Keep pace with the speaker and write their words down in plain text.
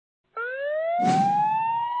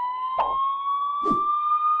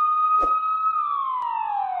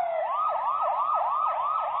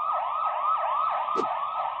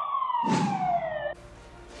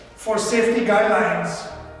For safety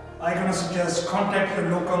guidelines, I'm going to suggest contact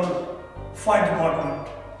your local fire department,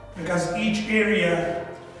 because each area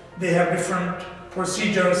they have different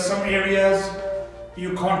procedures. Some areas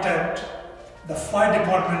you contact the fire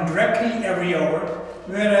department directly every hour,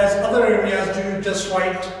 whereas other areas you just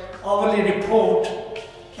write hourly report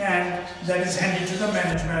and that is handed to the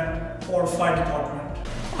management or fire department.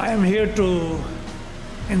 I am here to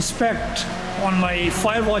inspect on my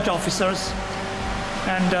fire watch officers,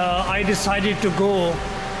 and I decided to go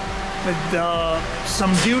with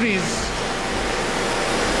some duties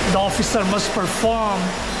the officer must perform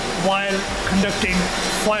while conducting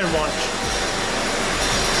fire watch.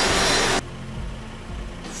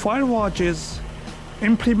 Fire watch is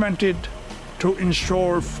implemented to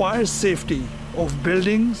ensure fire safety of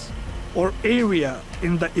buildings or area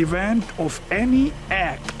in the event of any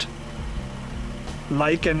act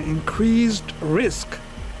like an increased risk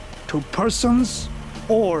to persons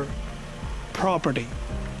or property.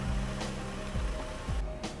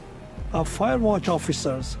 A fire watch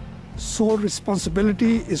officer's sole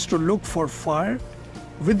responsibility is to look for fire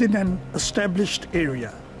within an established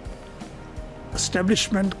area.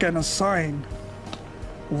 Establishment can assign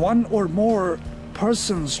one or more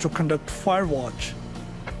persons to conduct fire watch.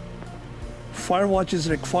 Fire watch is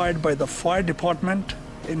required by the fire department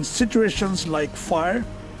in situations like fire,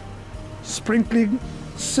 sprinkling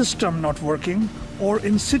system not working, or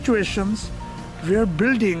in situations where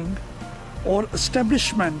building or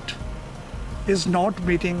establishment is not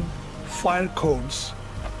meeting fire codes.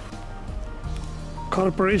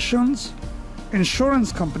 Corporations,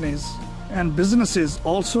 insurance companies, and businesses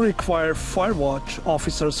also require fire watch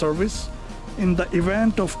officer service in the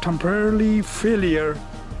event of temporary failure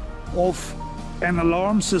of an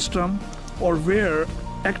alarm system or where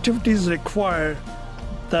activities require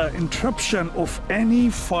the interruption of any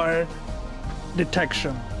fire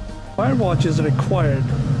detection. Fire watch is required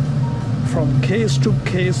from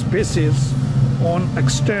case-to-case basis on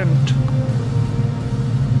extent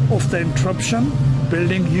of the interruption,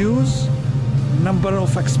 building use, number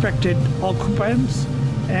of expected occupants,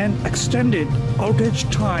 and extended outage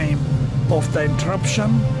time of the interruption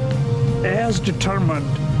as determined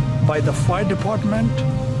by the fire department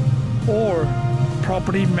or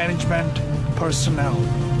property management personnel.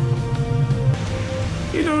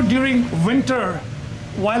 During winter,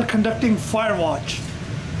 while conducting fire watch,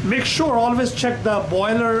 make sure always check the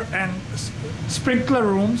boiler and sprinkler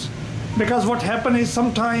rooms, because what happens is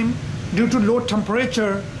sometimes due to low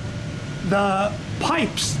temperature, the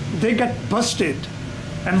pipes, they get busted,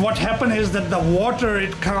 and what happens is that the water,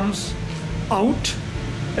 it comes out,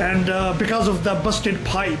 and because of the busted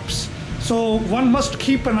pipes. So one must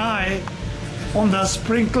keep an eye on the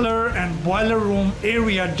sprinkler and boiler room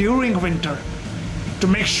area during winter to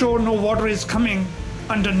make sure no water is coming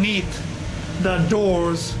underneath the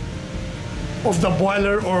doors of the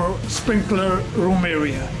boiler or sprinkler room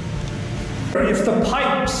area. If the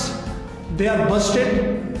pipes, they are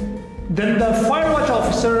busted, then the fire watch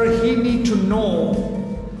officer, he need to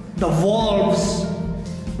know the valves,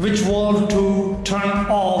 which valve to turn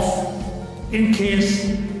off in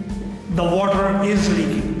case the water is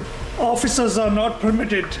leaking. Officers are not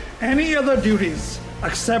permitted any other duties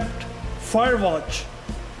except fire watch.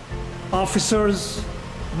 Officers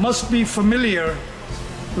must be familiar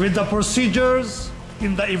with the procedures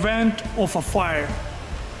in the event of a fire.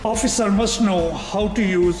 Officer must know how to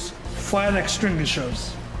use fire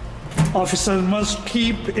extinguishers. Officers must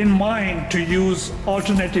keep in mind to use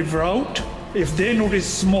alternative route if they notice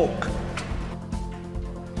smoke.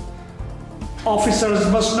 Officers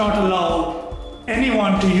must not allow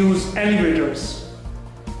anyone to use elevators.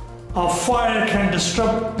 A fire can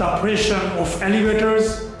disrupt the operation of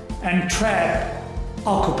elevators and trap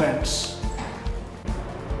occupants.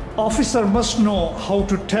 Officer must know how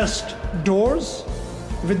to test doors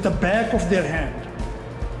with the back of their hand.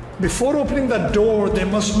 Before opening the door, they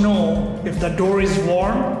must know if the door is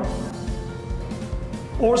warm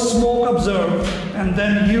or smoke observed, and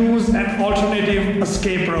then use an alternative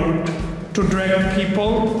escape route to drag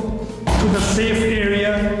people to the safe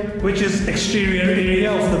area, which is exterior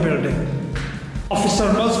area of the building.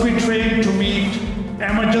 Officer must be trained to meet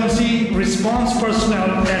emergency response personnel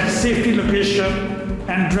at safety location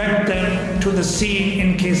and direct them to the scene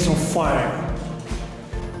in case of fire.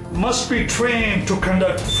 Must be trained to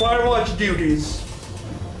conduct fire watch duties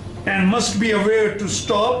and must be aware to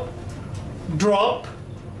stop, drop,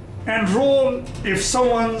 and roll if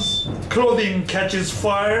someone's clothing catches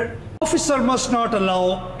fire Officer must not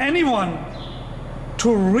allow anyone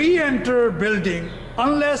to re-enter building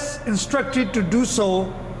unless instructed to do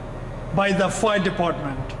so by the fire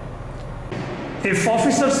department. If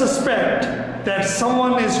officers suspect that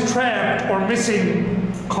someone is trapped or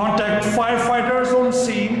missing, contact firefighters on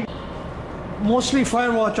scene. Mostly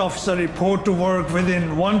fire watch officers report to work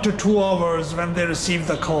within 1 to 2 hours when they receive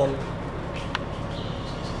the call.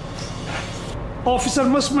 Officer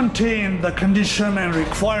must maintain the condition and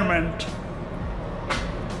requirement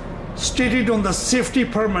stated on the safety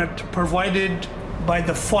permit provided by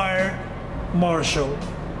the fire marshal.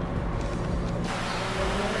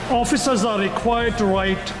 Officers are required to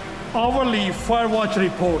write hourly fire watch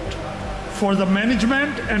report for the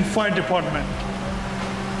management and fire department.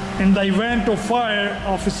 In the event of fire,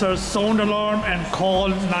 officers sound alarm and call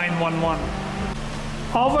 911.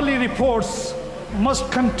 Hourly reports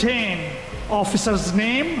must contain officer's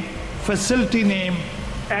name, facility name,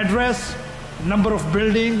 address, number of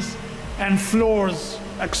buildings and floors,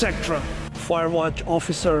 etc. Fire watch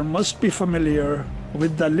officer must be familiar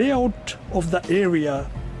with the layout of the area,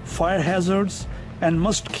 fire hazards, and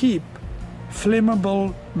must keep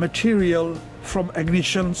flammable material from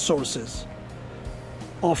ignition sources.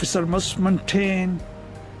 Officer must maintain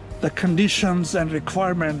the conditions and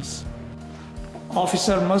requirements.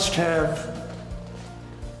 Officer must have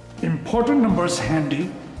important numbers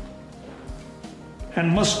handy and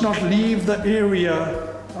must not leave the area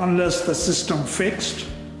unless the system fixed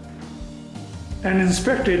and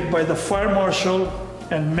inspected by the fire marshal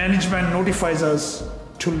and management notifies us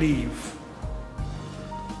to leave.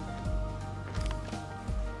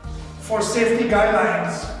 For safety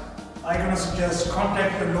guidelines, I'm going to suggest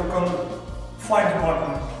contact the local fire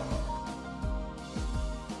department.